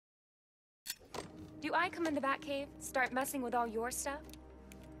Do I come in the Batcave, start messing with all your stuff?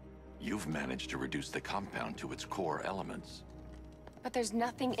 You've managed to reduce the compound to its core elements. But there's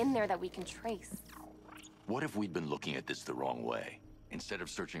nothing in there that we can trace. What if we'd been looking at this the wrong way? Instead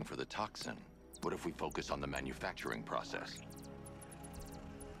of searching for the toxin, what if we focus on the manufacturing process?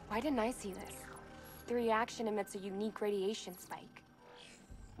 Why didn't I see this? The reaction emits a unique radiation spike.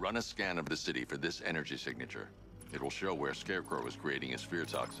 Run a scan of the city for this energy signature. It will show where SCARECROW is creating his fear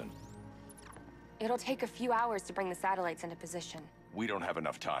toxin. It'll take a few hours to bring the satellites into position. We don't have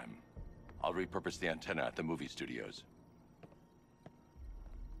enough time. I'll repurpose the antenna at the movie studios.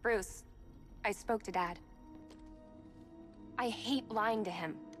 Bruce, I spoke to Dad. I hate lying to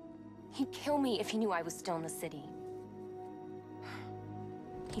him. He'd kill me if he knew I was still in the city.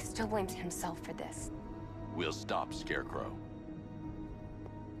 He still blames himself for this. We'll stop SCARECROW.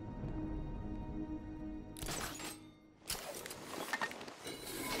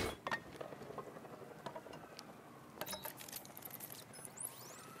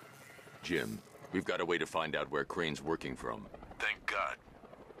 Jim, we've got a way to find out where Crane's working from. Thank God.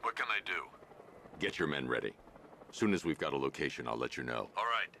 What can I do? Get your men ready. Soon as we've got a location, I'll let you know. All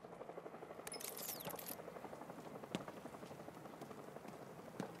right.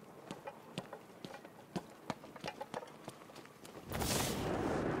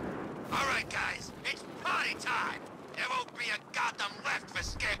 All right, guys. It's party time. There won't be a Gotham left for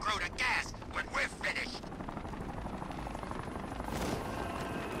SCARECROW to gas when we're finished.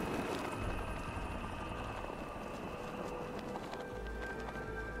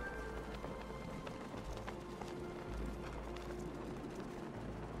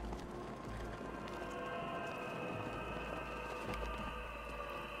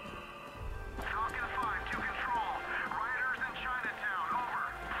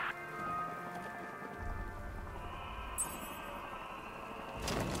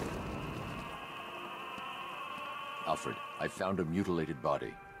 Alfred, I found a mutilated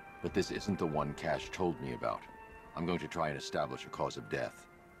body, but this isn't the one Cash told me about. I'm going to try and establish a cause of death.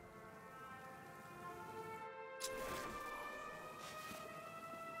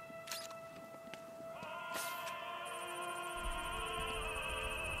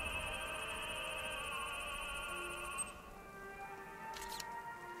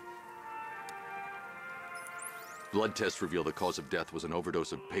 Blood tests reveal the cause of death was an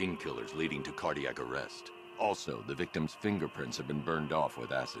overdose of painkillers leading to cardiac arrest. Also, the victim's fingerprints have been burned off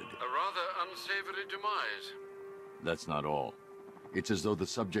with acid. A rather unsavory demise. That's not all. It's as though the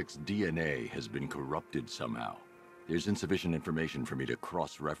subject's DNA has been corrupted somehow. There's insufficient information for me to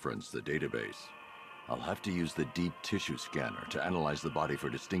cross-reference the database. I'll have to use the deep tissue scanner to analyze the body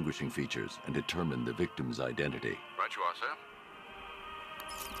for distinguishing features and determine the victim's identity. Right you are, sir.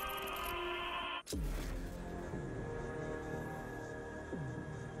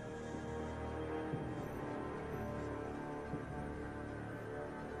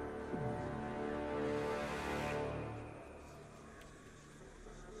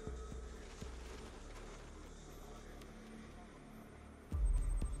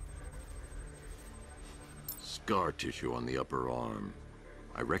 Scar tissue on the upper arm.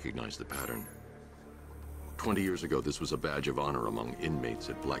 I recognize the pattern. 20 years ago, this was a badge of honor among inmates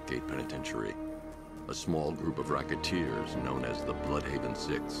at Blackgate Penitentiary. A small group of racketeers known as the Bloodhaven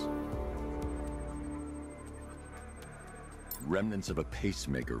Six. Remnants of a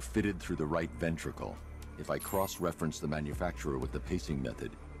pacemaker fitted through the right ventricle. If I cross-reference the manufacturer with the pacing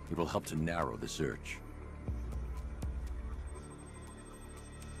method, it will help to narrow the search.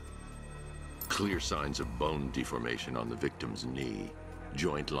 Clear signs of bone deformation on the victim's knee.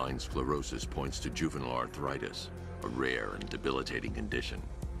 Joint line sclerosis points to juvenile arthritis, a rare and debilitating condition.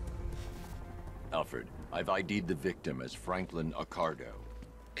 Alfred, I've ID'd the victim as Franklin Accardo.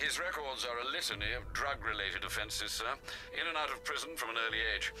 His records are a litany of drug-related offenses, sir. In and out of prison from an early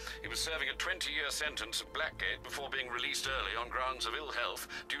age. He was serving a 20-year sentence at Blackgate before being released early on grounds of ill health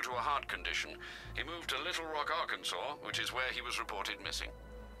due to a heart condition. He moved to Little Rock, Arkansas, which is where he was reported missing.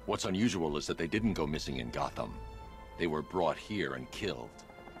 What's unusual is that they didn't go missing in Gotham. They were brought here and killed.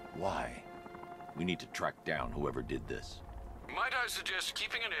 Why? We need to track down whoever did this. Might I suggest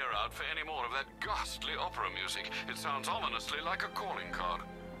keeping an ear out for any more of that ghastly opera music? It sounds ominously like a calling card.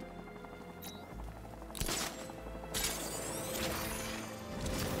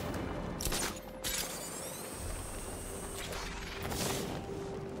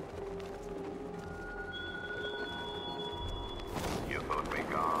 You thought me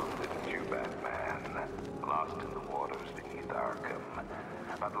gone, didn't you, Batman? Lost in the waters beneath Arkham.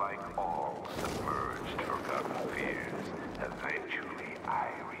 But like all submerged, forgotten fears, eventually I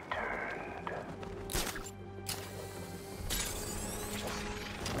returned.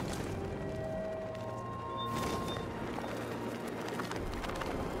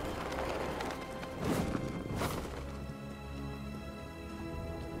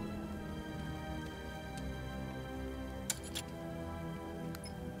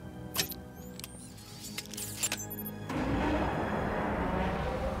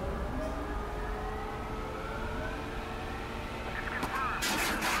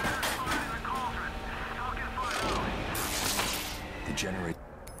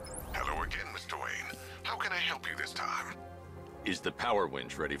 Hello again, Mr. Wayne. How can I help you this time? Is the power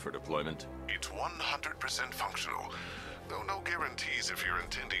winch ready for deployment? It's 100% functional, though no guarantees if you're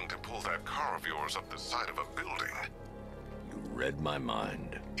intending to pull that car of yours up the side of a building. You read my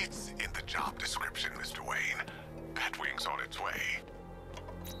mind. It's in the job description, Mr. Wayne. Batwing's on its way.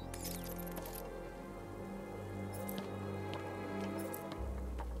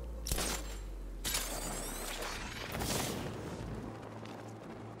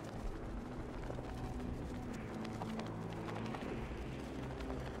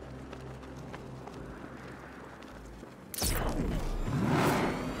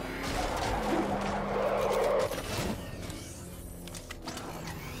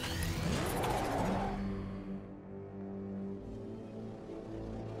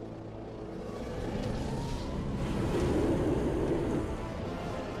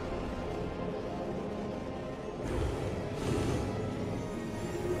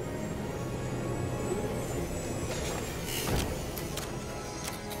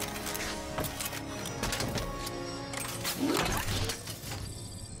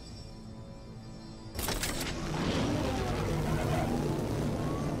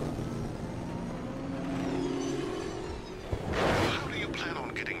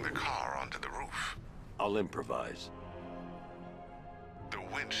 I'll improvise. The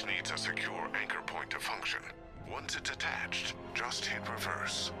winch needs a secure anchor point to function. Once it's attached, just hit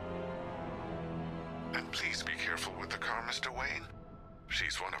reverse. And please be careful with the car, Mr. Wayne.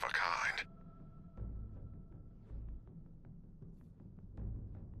 She's one of a kind.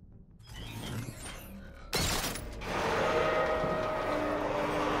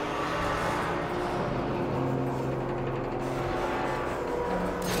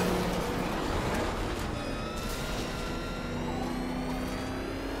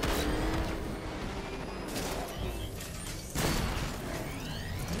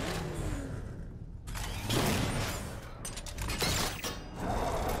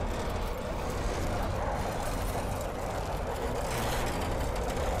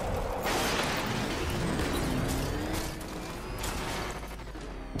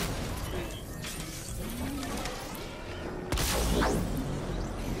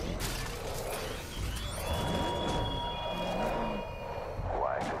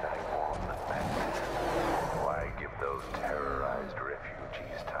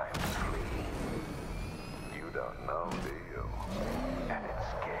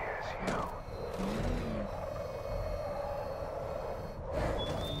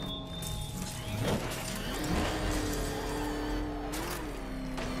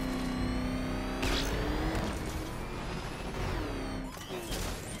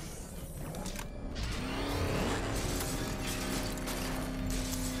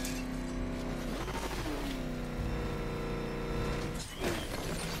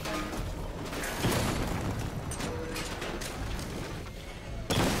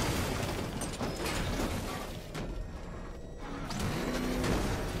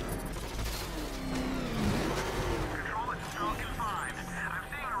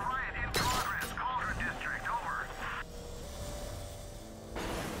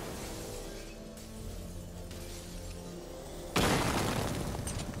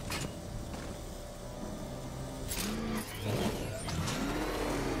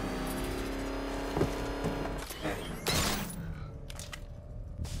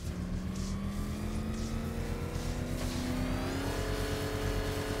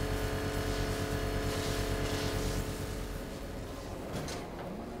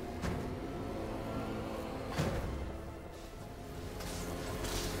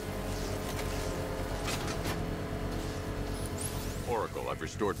 Oracle, I've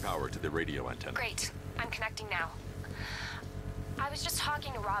restored power to the radio antenna. Great. I'm connecting now. I was just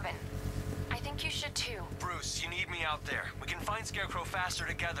talking to Robin. I think you should too. Bruce, you need me out there. We can find Scarecrow faster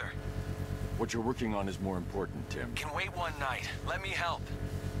together. What you're working on is more important, Tim. Can wait one night. Let me help.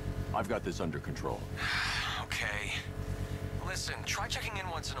 I've got this under control. Okay. Listen, try checking in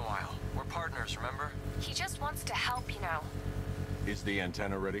once in a while. We're partners, remember? He just wants to help, you know. Is the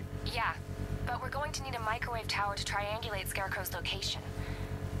antenna ready? Yeah, but we're going to need a microwave tower to triangulate Scarecrow's location.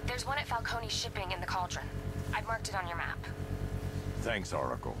 There's one at Falcone's shipping in the Cauldron. I've marked it on your map. Thanks,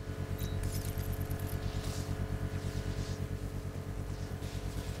 Oracle.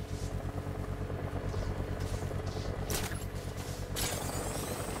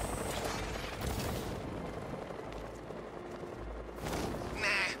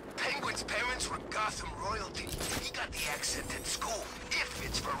 Royalty. He got the accent at school, if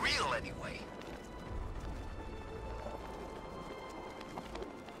it's for real anyway.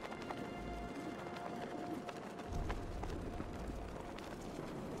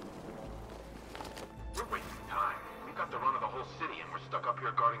 stuck up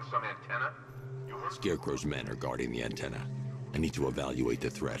here guarding some antenna? You heard? Scarecrow's men are guarding the antenna. I need to evaluate the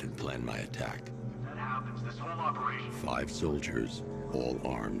threat and plan my attack. That happens, this whole operation. 5 soldiers, all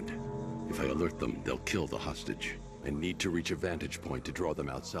armed. If I alert them, they'll kill the hostage. I need to reach a vantage point to draw them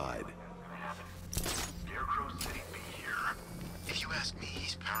outside. Scarecrow said he'd be here. If you ask me,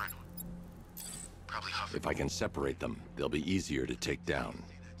 he's paranoid. Probably huffing. If I can separate them, they'll be easier to take down.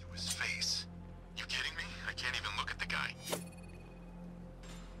 Say that to his face. You kidding me? I can't even look at the guy.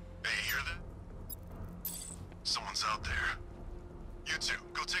 Hey, you hear that? Someone's out there. You two,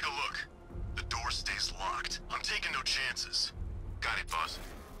 go take a look. The door stays locked. I'm taking no chances. Got it, boss.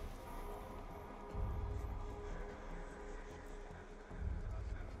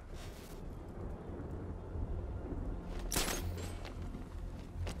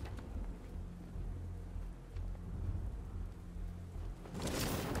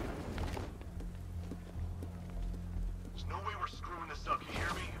 There's no way we're screwing this up, you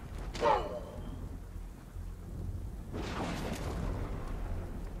hear me? Whoa!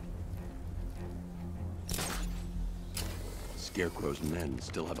 Scarecrow's men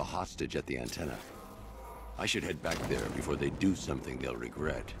still have a hostage at the antenna. I should head back there before they do something they'll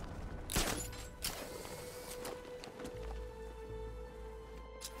regret.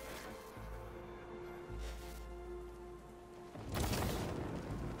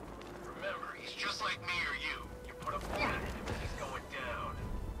 Remember, he's just like me or you. You put a bullet in him and he's going down.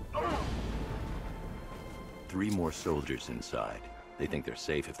 Oh! 3 more soldiers inside. They think they're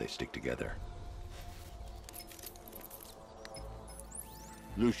safe if they stick together.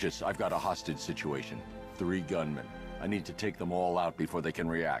 Lucius, I've got a hostage situation. 3 gunmen. I need to take them all out before they can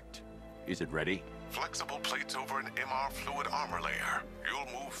react. Is it ready? Flexible plates over an MR fluid armor layer.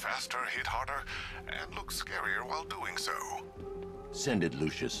 You'll move faster, hit harder, and look scarier while doing so. Send it,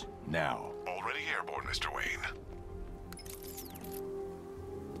 Lucius. Now. Already airborne, Mr. Wayne.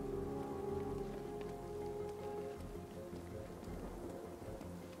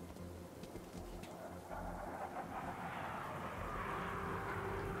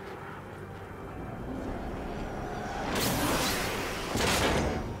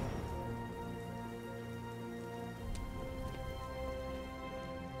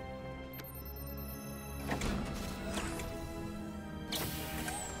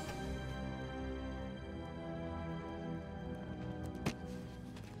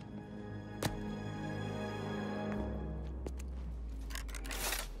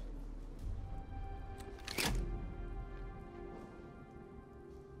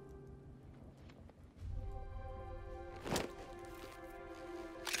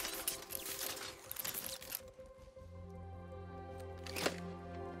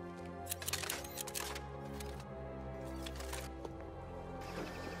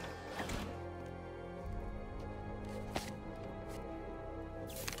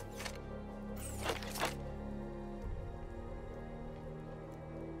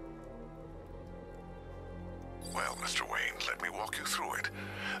 Well, Mr. Wayne, let me walk you through it.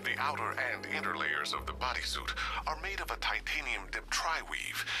 The outer and inner layers of the bodysuit are made of a titanium dip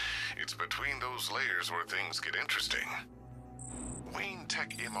tri-weave. It's between those layers where things get interesting. Wayne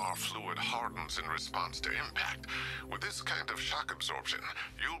Tech MR fluid hardens in response to impact. With this kind of shock absorption,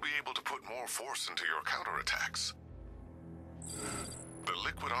 you'll be able to put more force into your counterattacks. The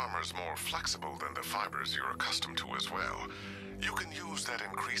liquid armor's more flexible than the fibers you're accustomed to as well. You can use that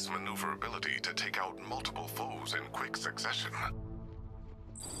increased maneuverability to take out multiple foes in quick succession.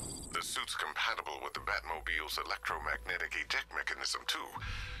 The suit's compatible with the Batmobile's electromagnetic eject mechanism, too.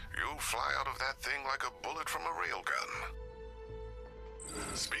 You'll fly out of that thing like a bullet from a railgun.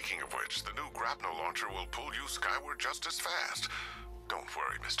 Speaking of which, the new grapnel launcher will pull you skyward just as fast. Don't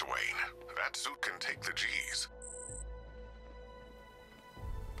worry, Mr. Wayne. That suit can take the G's.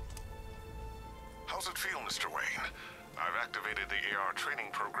 How's it feel, Mr. Wayne? I've activated the AR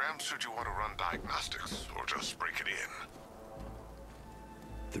training program should you want to run diagnostics, or just break it in.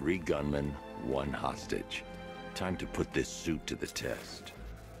 3 gunmen, 1 hostage. Time to put this suit to the test.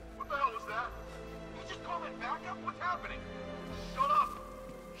 What the hell was that? You just called it backup? What's happening? Shut up!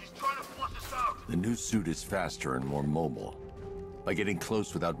 He's trying to flush us out! The new suit is faster and more mobile. By getting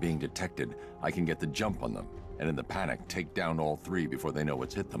close without being detected, I can get the jump on them, and in the panic, take down all 3 before they know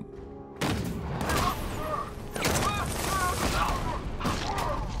what's hit them.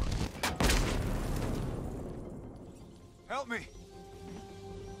 Help me!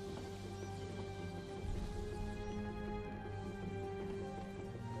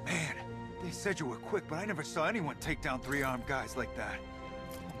 Man, they said you were quick, but I never saw anyone take down 3 armed guys like that.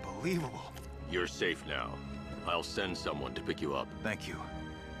 Unbelievable. You're safe now. I'll send someone to pick you up. Thank you.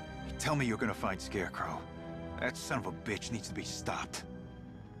 Tell me you're gonna find Scarecrow. That son of a bitch needs to be stopped.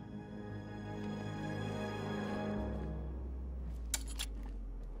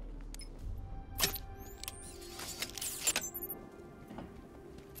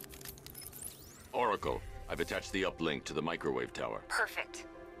 Oracle, I've attached the uplink to the microwave tower. Perfect.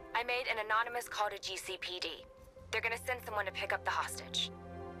 I made an anonymous call to GCPD. They're gonna send someone to pick up the hostage.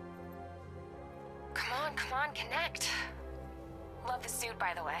 Come on, connect. Love the suit,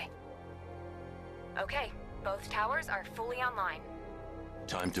 by the way. Okay, both towers are fully online.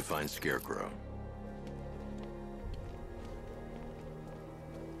 Time to find Scarecrow.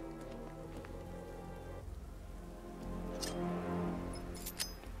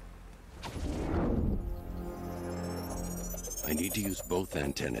 I need to use both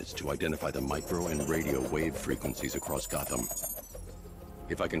antennas to identify the micro and radio wave frequencies across Gotham.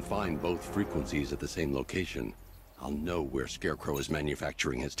 If I can find both frequencies at the same location, I'll know where Scarecrow is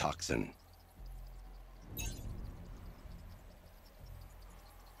manufacturing his toxin.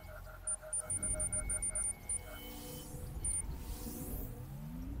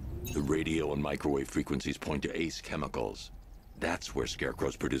 The radio and microwave frequencies point to Ace Chemicals. That's where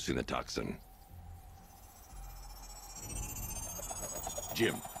Scarecrow's producing the toxin.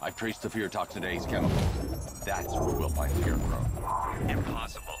 Jim, I've traced the fear toxin to Ace Chemicals. That's where we'll find Scarecrow.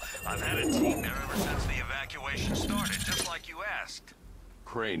 Impossible. I've had a team there ever since the evacuation started, just like you asked.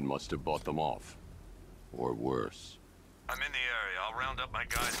 Crane must have bought them off. Or worse. I'm in the area. I'll round up my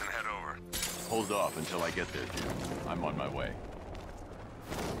guys and head over. Hold off until I get there, Jim. I'm on my way.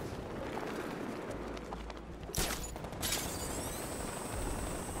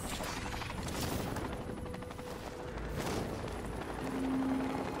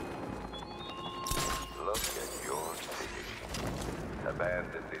 Look at your city.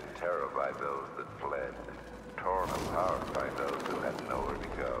 Abandoned in terror by those that fled. Torn apart by those who had nowhere to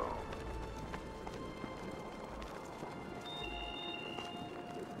go.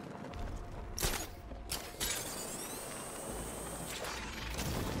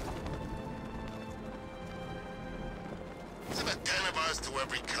 It's about 10 of us to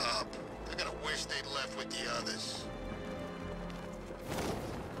every cop. They're gonna wish they'd left with the others.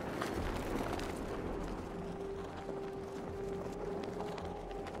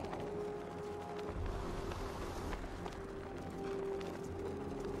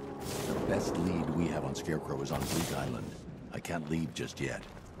 The best lead we have on Scarecrow is on Bleak Island. I can't leave just yet.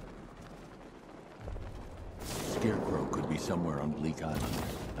 Scarecrow could be somewhere on Bleak Island.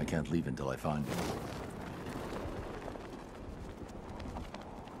 I can't leave until I find him.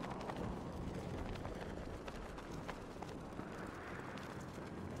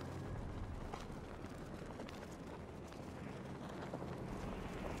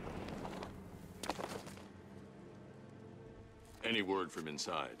 Any word from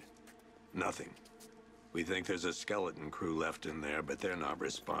inside? Nothing. We think there's a skeleton crew left in there, but they're not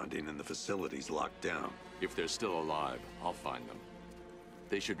responding and the facility's locked down. If they're still alive, I'll find them.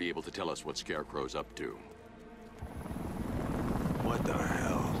 They should be able to tell us what Scarecrow's up to. What the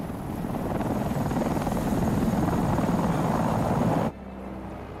hell?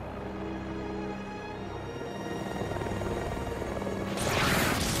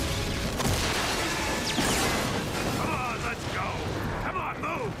 Come on, let's go! Come on,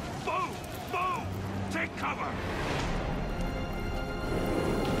 move! Move! Move! Take cover!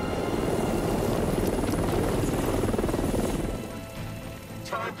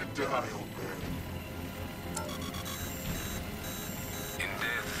 Time to die, old man. In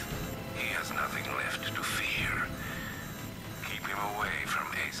death, he has nothing left to fear. Keep him away from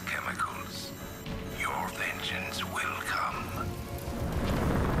Ace Chemicals. Your vengeance will come.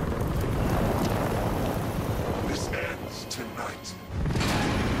 This ends tonight.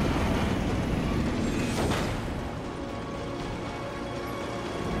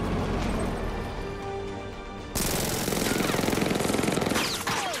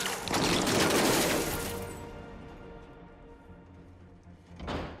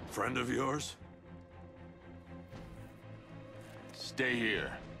 Friend of yours? Stay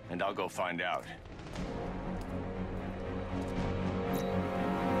here, and I'll go find out.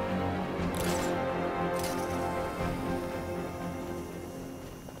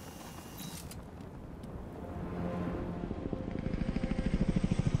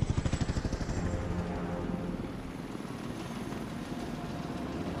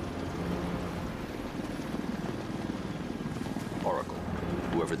 Oracle,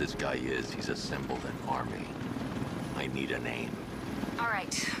 whoever this guy is, he's assembled an army. I need a name. All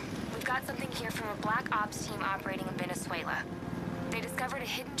right, we've got something here from a Black Ops team operating in Venezuela. They discovered a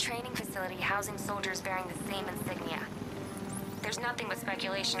hidden training facility housing soldiers bearing the same insignia. There's nothing but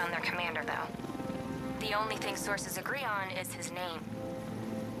speculation on their commander, though. The only thing sources agree on is his name.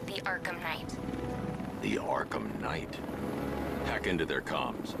 The Arkham Knight. The Arkham Knight? Hack into their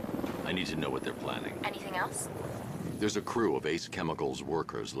comms. I need to know what they're planning. Anything else? There's a crew of Ace Chemicals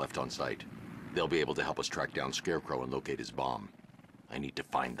workers left on site. They'll be able to help us track down Scarecrow and locate his bomb. I need to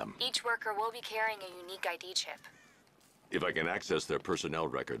find them. Each worker will be carrying a unique ID chip. If I can access their personnel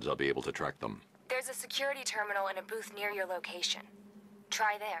records, I'll be able to track them. There's a security terminal in a booth near your location.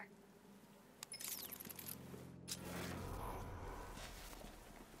 Try there.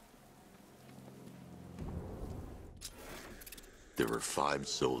 There are 5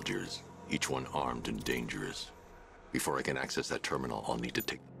 soldiers, each one armed and dangerous. Before I can access that terminal, I'll need to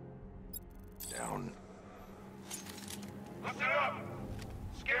take down. Listen up!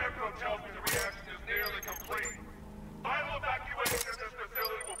 Scarecrow tells me the reaction is nearly complete. Final evacuation of this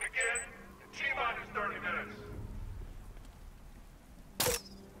facility will begin in T-minus 30 minutes.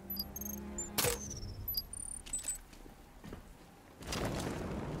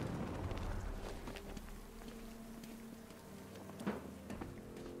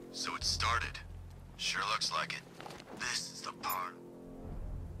 So it started. Sure looks like it. This is the part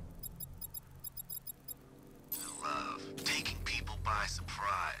I love. Taking people by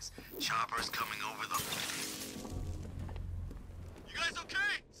surprise. Choppers coming over the... You guys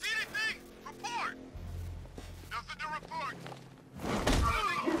okay? See anything? Report! Nothing to report.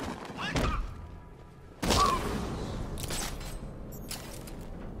 What?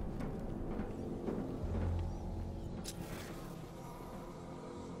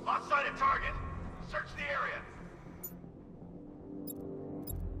 Lost sight of target. Search the area.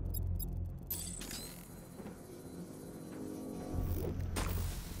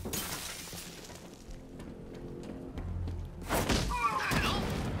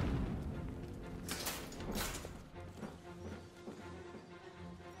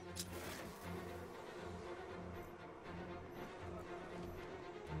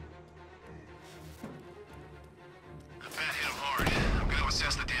 That hit him hard. I'm gonna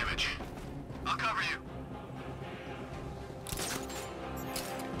assess the damage. I'll cover you.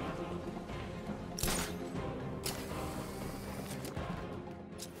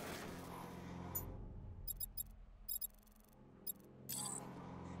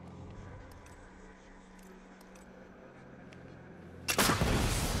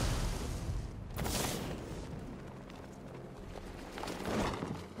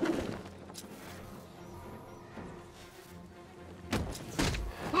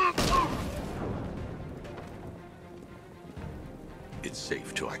 It's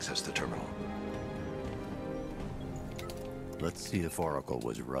safe to access the terminal. Let's see if Oracle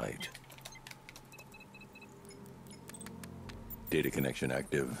was right. Data connection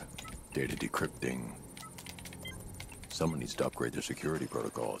active. Data decrypting. Someone needs to upgrade their security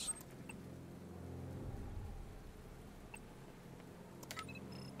protocols.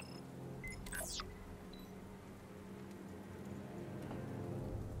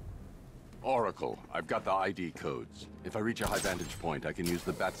 Oracle, I've got the ID codes. If I reach a high vantage point, I can use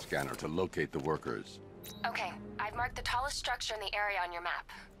the bat scanner to locate the workers. Okay, I've marked the tallest structure in the area on your map.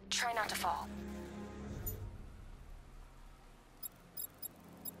 Try not to fall.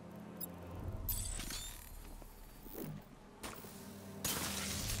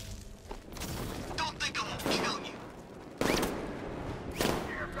 Don't think I won't kill you.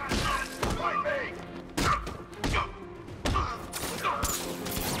 Fight me!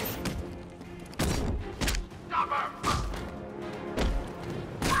 Stop her!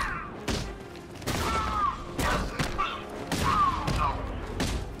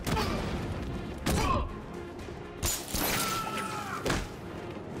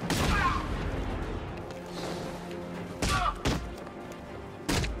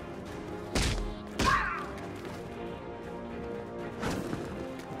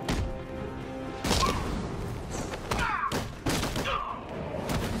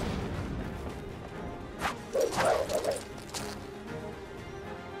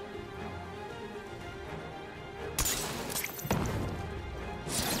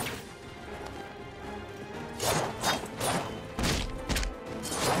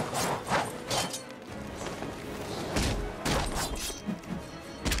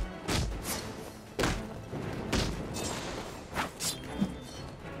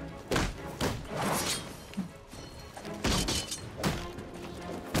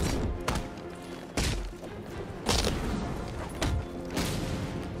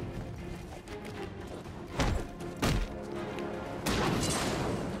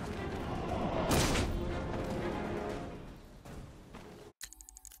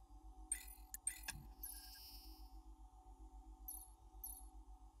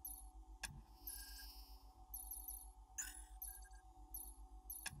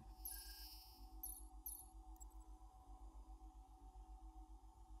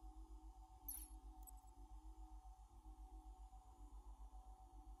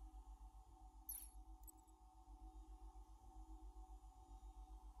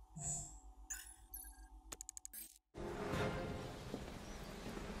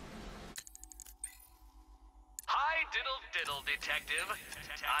 diddle, Detective.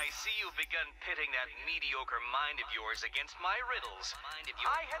 I see you've begun pitting that mediocre mind of yours against my riddles.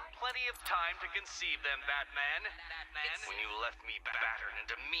 I had plenty of time to conceive them, Batman. It's when you left me battered and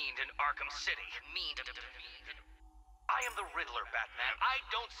demeaned in Arkham City. I am the Riddler, Batman. I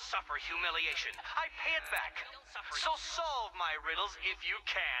don't suffer humiliation. I pay it back. So solve my riddles if you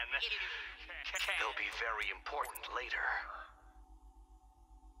can. They'll be very important later.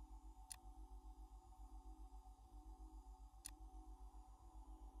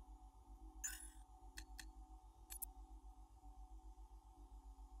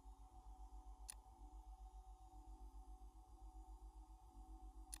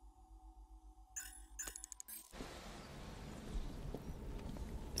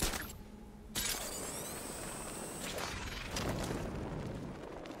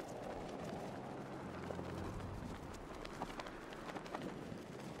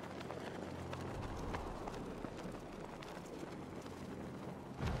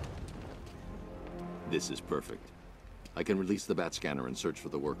 This is perfect. I can release the bat scanner and search for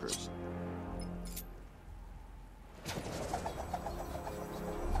the workers.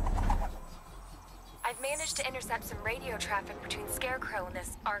 I've managed to intercept some radio traffic between Scarecrow and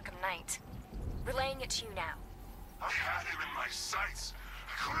this Arkham Knight. Relaying it to you now. I had him in my sights.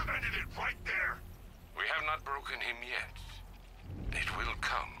 I could have ended it right there. We have not broken him yet. It will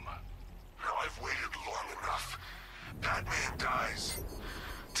come. Now I've waited long enough. Batman dies.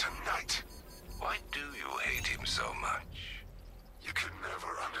 Tonight. Why do you hate him so much? You can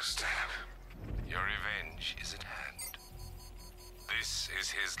never understand. Your revenge is at hand. This is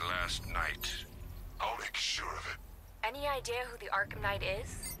his last night. I'll make sure of it. Any idea who the Arkham Knight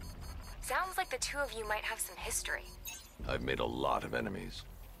is? Sounds like the two of you might have some history. I've made a lot of enemies.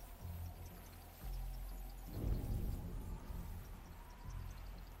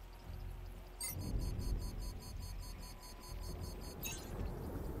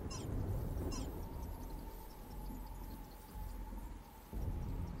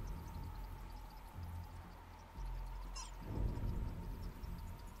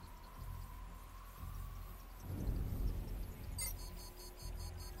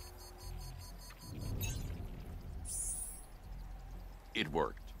 It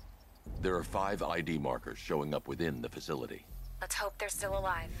worked. There are 5 ID markers showing up within the facility. Let's hope they're still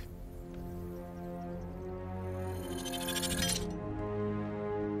alive.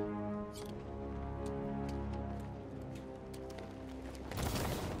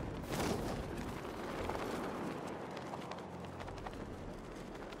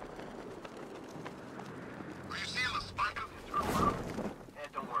 Are you seeing the spike of the turbo?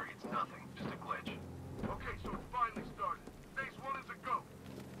 Don't worry, it's nothing. Just a glitch. Okay, so it finally started. Phase 1 is a go.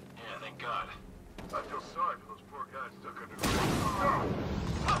 Yeah, thank God. I feel sorry for those poor guys stuck under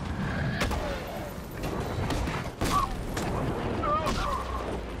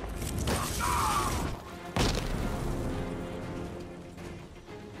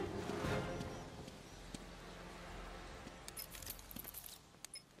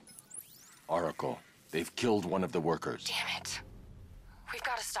Oracle, they've killed one of the workers. Damn it. We've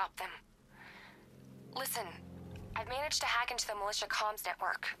got to stop them. Listen, I've managed to hack into the militia comms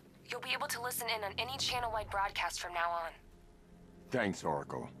network. You'll be able to listen in on any channel-wide broadcast from now on. Thanks,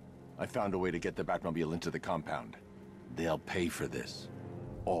 Oracle. I found a way to get the Batmobile into the compound. They'll pay for this.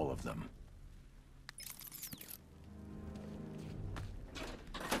 All of them.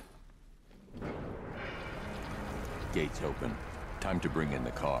 Gates open. Time to bring in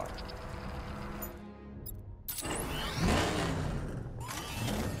the car.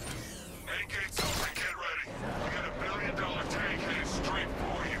 Main gates open, get ready. We got $1 billion tank headed straight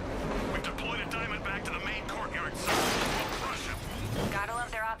for you. We've deployed a diamond back to the main courtyard, sir. We'll crush him. Gotta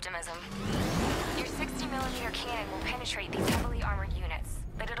love their optimism. Your 60mm cannon will penetrate these heavily armored units,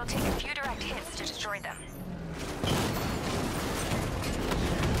 but it'll take a few direct hits to destroy them.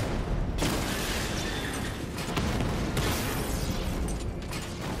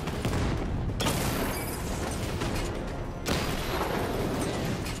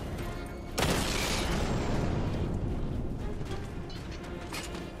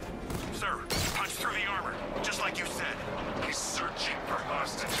 Sir, punch through the armor, just like you said. He's searching for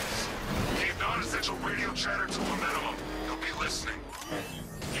hostages. Keep non-essential radio chatter to a minimum. He'll be listening.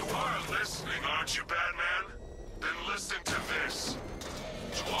 You are listening, aren't you, Batman? Then listen to this.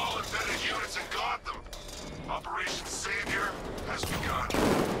 To all embedded units in Gotham, Operation Savior has begun.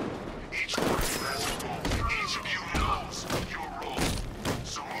 Each one of you has a role. Each of you knows your role.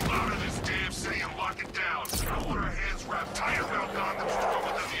 So move out of this damn city and lock it down. I want our hands wrapped tight around Gotham's throat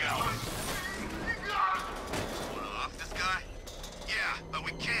within the alley. Off this guy? Yeah, but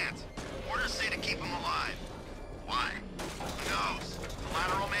we can't. Orders say to keep him alive. Why?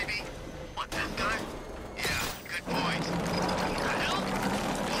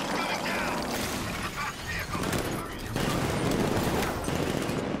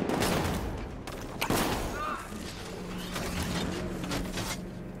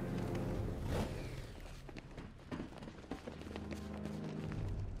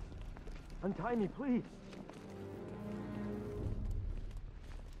 Untie me, please.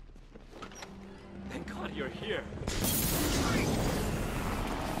 Thank God you're here.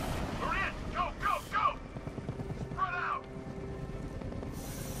 We're in! Go, go, go! Spread out!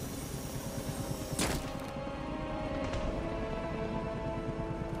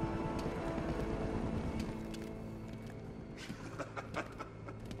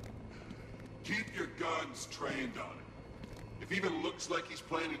 Keep your guns trained on it. If even looks like he's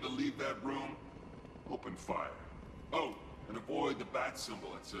planning to leave that room, open fire. Oh, and avoid the bat symbol.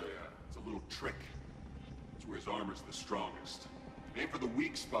 It's a little trick. It's where his armor's the strongest. Aim for the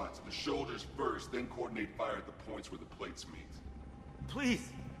weak spots at the shoulders first, then coordinate fire at the points where the plates meet. Please.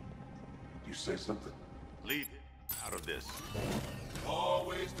 You say something? Leave him out of this.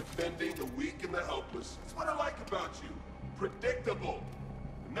 Always defending the weak and the helpless. That's what I like about you. Predictable.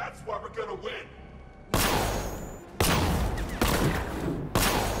 And that's why we're gonna win.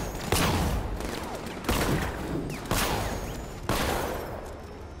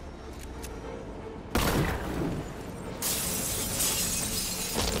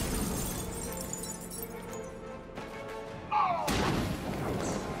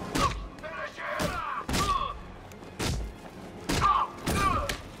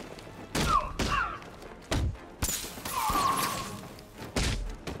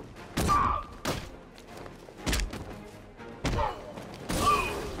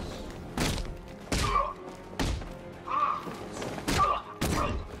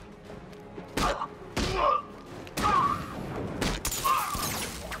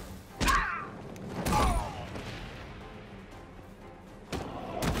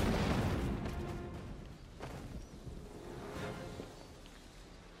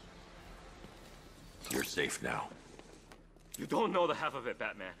 You're safe now. You don't know the half of it,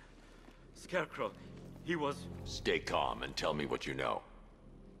 Batman. Scarecrow, he was... Stay calm and tell me what you know.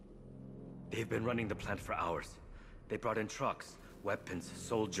 They've been running the plant for hours. They brought in trucks, weapons,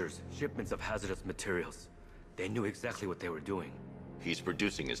 soldiers, shipments of hazardous materials. They knew exactly what they were doing. He's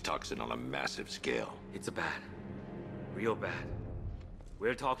producing his toxin on a massive scale. It's bad. Real bad.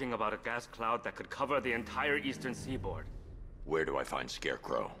 We're talking about a gas cloud that could cover the entire eastern seaboard. Where do I find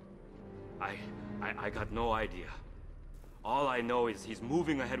Scarecrow? I got no idea. All I know is he's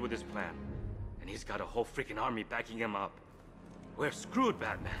moving ahead with his plan. And he's got a whole freaking army backing him up. We're screwed,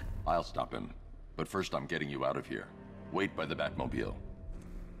 Batman. I'll stop him. But first I'm getting you out of here. Wait by the Batmobile.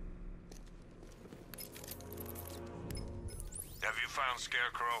 Have you found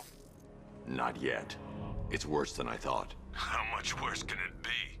Scarecrow? Not yet. It's worse than I thought. How much worse can it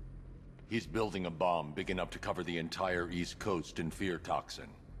be? He's building a bomb big enough to cover the entire East Coast in fear toxin.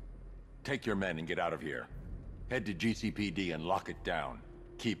 Take your men and get out of here. Head to GCPD and lock it down.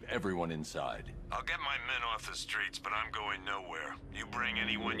 Keep everyone inside. I'll get my men off the streets, but I'm going nowhere. You bring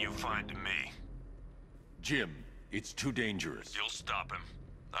anyone you find to me. Jim, it's too dangerous. You'll stop him.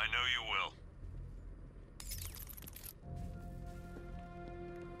 I know you will.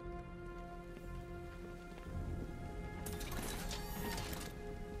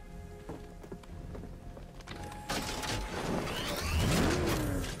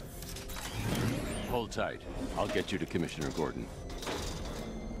 Hold tight. I'll get you to Commissioner Gordon.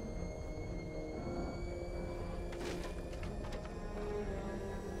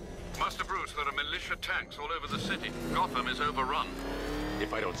 Master Bruce, there are militia tanks all over the city. Gotham is overrun.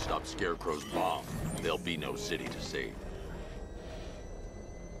 If I don't stop Scarecrow's bomb, there'll be no city to save.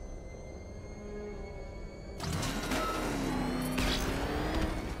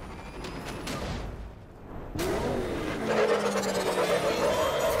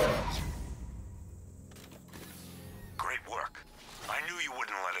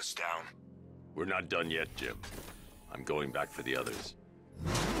 We're not done yet, Jim. I'm going back for the others.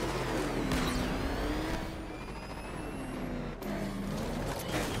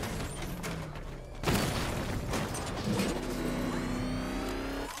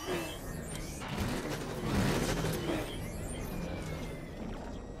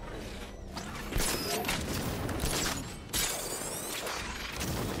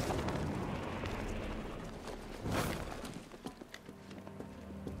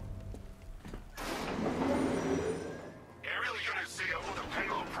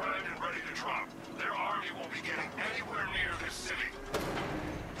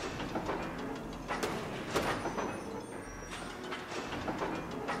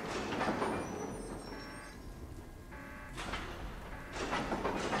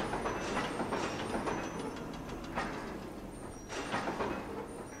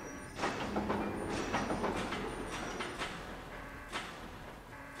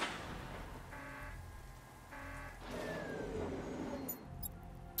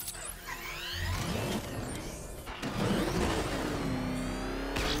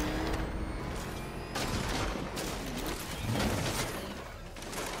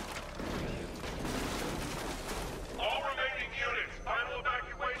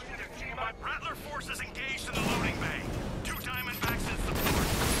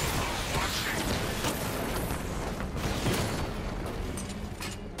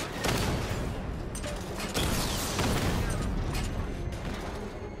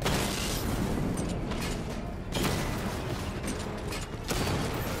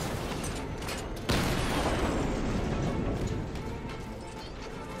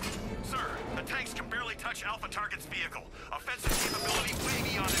 Approach Alpha Target's vehicle. Offensive capability way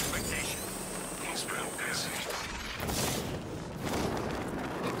beyond expectation. He's been busy.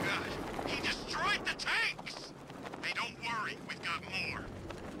 Oh god, he destroyed the tanks! Hey, don't worry, we've got more.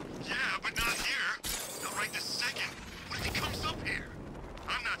 Yeah, but not here. Not right this second. What if he comes up here?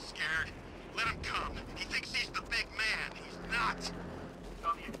 I'm not scared. Let him come. He thinks he's the big man. He's not. It's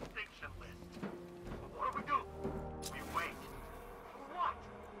on the extinction list. What do we do? We wait. What?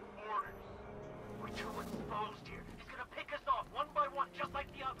 Orders. We're too exposed here. He's gonna pick us off one by one, just like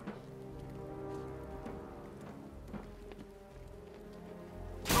the others.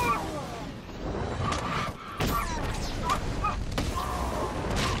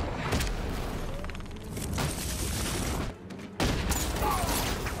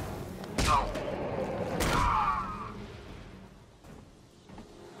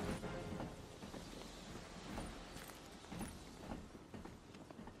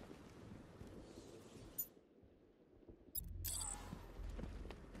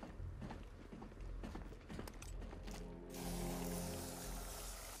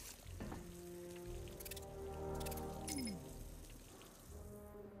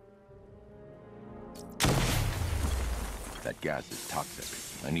 That gas is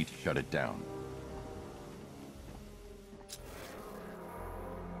toxic. I need to shut it down.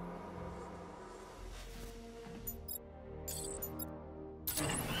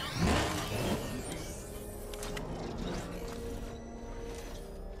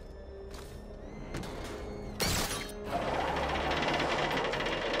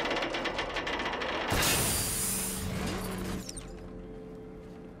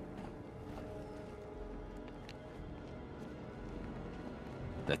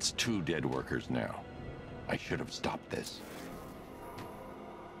 That's 2 dead workers now. I should have stopped this.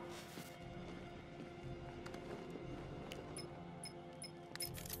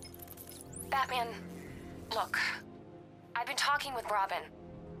 Batman, look. I've been talking with Robin.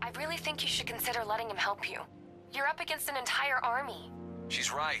 I really think you should consider letting him help you. You're up against an entire army.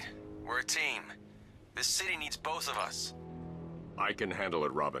 She's right. We're a team. This city needs both of us. I can handle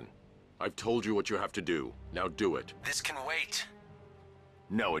it, Robin. I've told you what you have to do. Now do it. This can wait.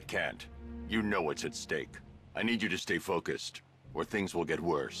 No, it can't. You know what's at stake. I need you to stay focused, or things will get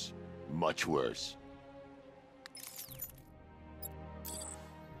worse. Much worse.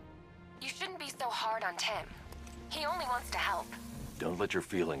 You shouldn't be so hard on Tim. He only wants to help. Don't let your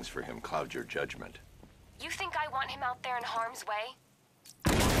feelings for him cloud your judgment. You think I want him out there in harm's way? I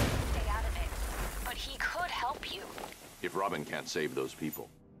want him to stay out of it. But he could help you. If Robin can't save those people,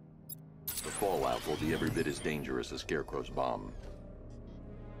 the fallout will be every bit as dangerous as Scarecrow's bomb.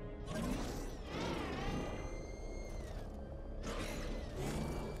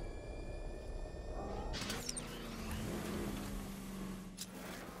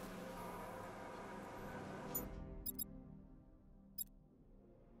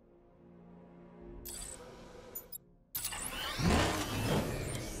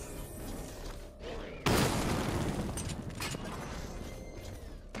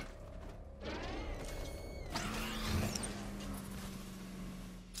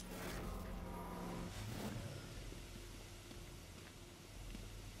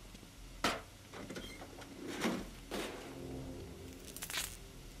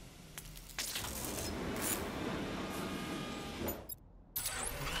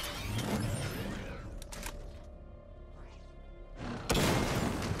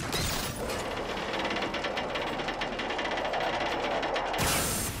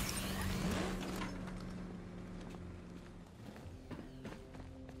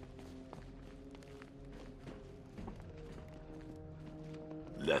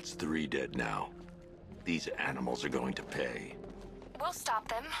 That's 3 dead now. These animals are going to pay. We'll stop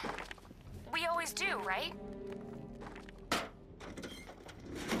them. We always do, right?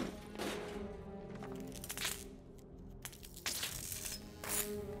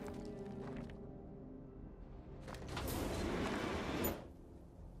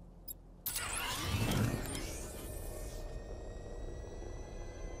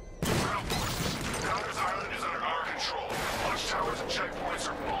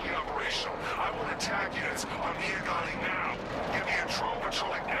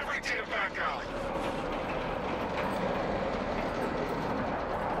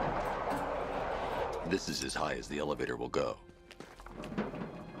 This is as high as the elevator will go.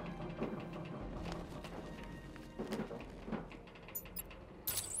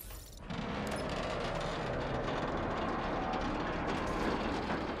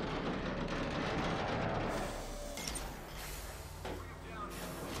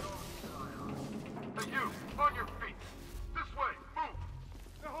 Hey, you! On your feet! This way! Move!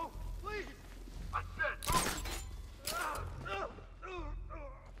 No, please! I said move!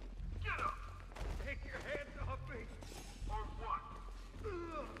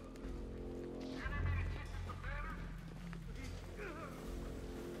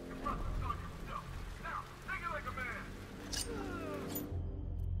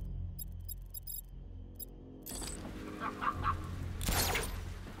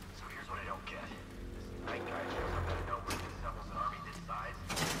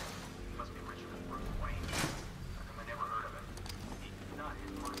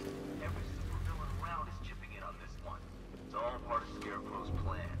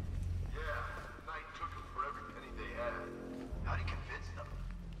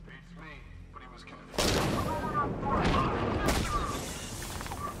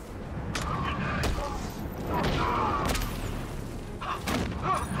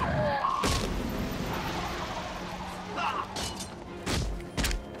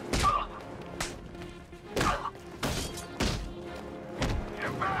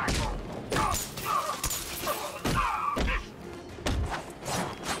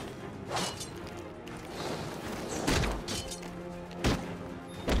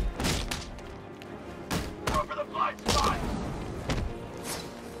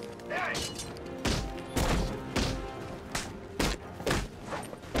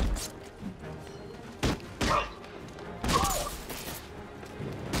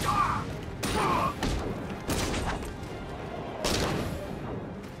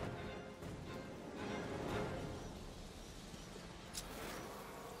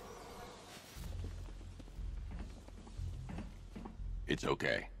 It's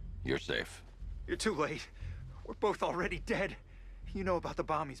okay. You're safe. You're too late. We're both already dead. You know about the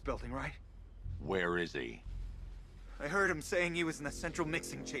bomb he's building, right? Where is he? I heard him saying he was in the central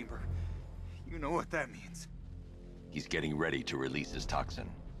mixing chamber. You know what that means. He's getting ready to release his toxin.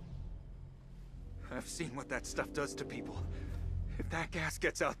 I've seen what that stuff does to people. If that gas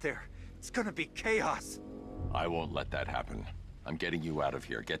gets out there, it's gonna be chaos. I won't let that happen. I'm getting you out of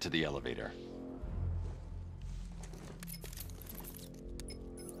here. Get to the elevator.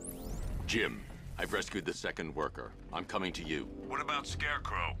 Jim, I've rescued the second worker. I'm coming to you. What about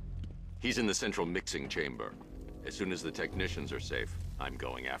Scarecrow? He's in the central mixing chamber. As soon as the technicians are safe, I'm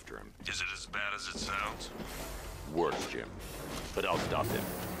going after him. Is it as bad as it sounds? Worse, Jim. But I'll stop him.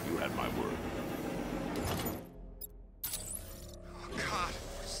 You have my word. Oh, God.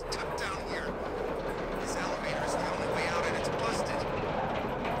 We're stuck down here. This elevator is the only way out, and it's busted.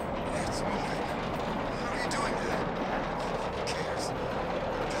 It's moving. How are you doing that? Who cares?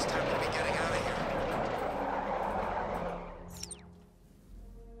 I just happen to be getting out of here.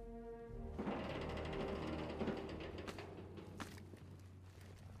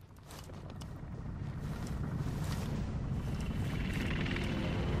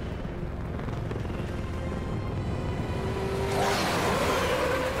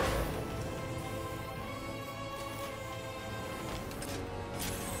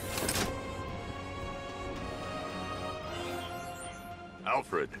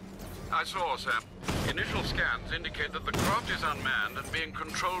 Alfred. I saw, Sam. Initial scans indicate that the craft is unmanned and being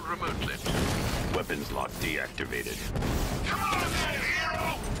controlled remotely. Weapons lock deactivated. Come on then,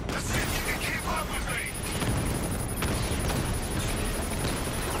 hero! Let's see if you can keep up with me!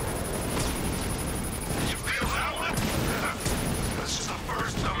 You feel that one? That's just the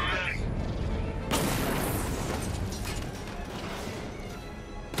first of many.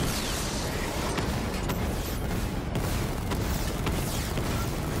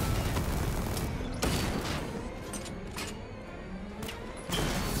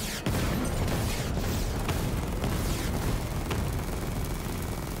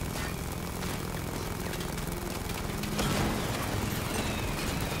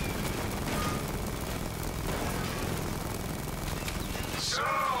 So,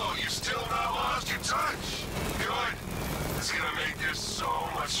 you still not lost your touch? Good. It's gonna make this so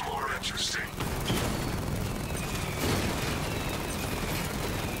much more interesting.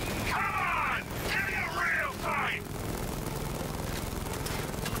 Come on! Give me a real fight!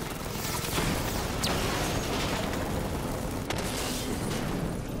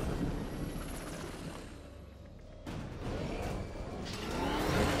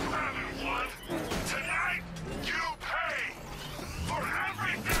 Having one. Tonight, you pay for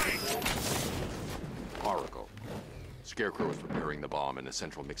everything! Oracle. Scarecrow is preparing the bomb in the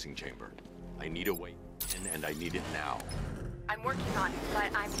central mixing chamber. I need a way in, and I need it now. I'm working on it,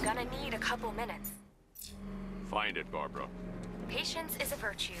 but I'm gonna need a couple minutes. Find it, Barbara. Patience is a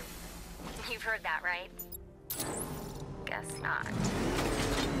virtue. You've heard that, right? Guess not.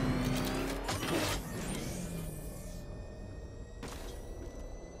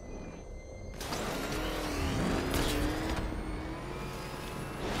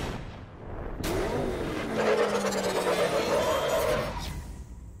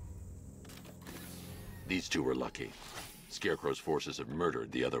 These two were lucky. Scarecrow's forces have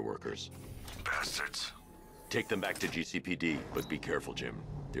murdered the other workers. Bastards. Take them back to GCPD, but be careful, Jim.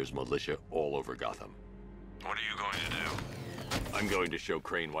 There's militia all over Gotham. What are you going to do? I'm going to show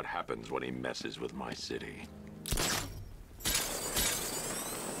Crane what happens when he messes with my city.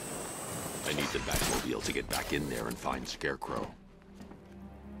 I need the Batmobile to get back in there and find Scarecrow.